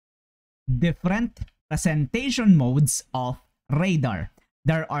different presentation modes of radar.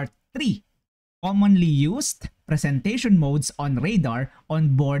 There are 3 commonly used presentation modes on radar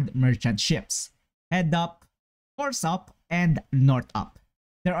on board merchant ships: head up, course up, and north up.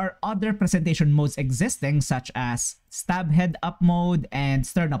 There are other presentation modes existing such as stab head up mode and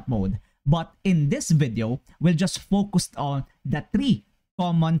stern up mode. But in this video, we'll just focus on the 3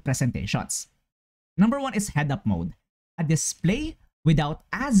 common presentations. Number 1 is head up mode, a display without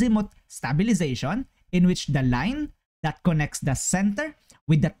azimuth stabilization in which the line that connects the center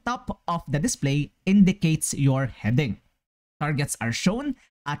with the top of the display indicates your heading. Targets are shown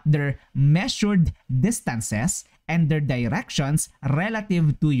at their measured distances and their directions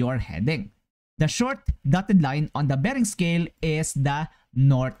relative to your heading. The short dotted line on the bearing scale is the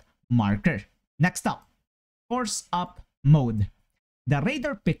north marker. Next up, course up mode. The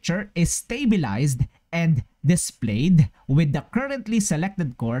radar picture is stabilized and displayed with the currently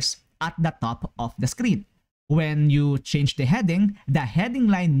selected course at the top of the screen. When you change the heading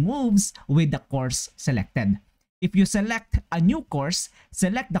line moves with the course selected. If you select a new course,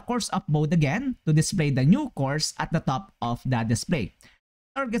 select the course up mode again to display the new course at the top of the display.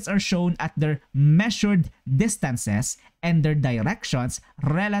 Targets are shown at their measured distances and their directions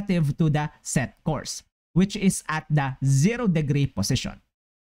relative to the set course, which is at the 0-degree position.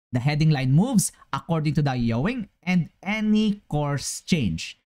 The heading line moves according to the yawing and any course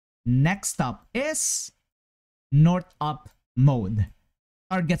change. Next up is north up mode.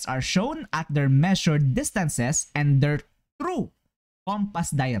 Targets are shown at their measured distances and their true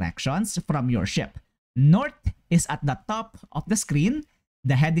compass directions from your ship. North is at the top of the screen.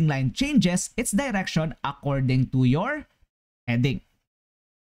 The heading line changes its direction according to your heading.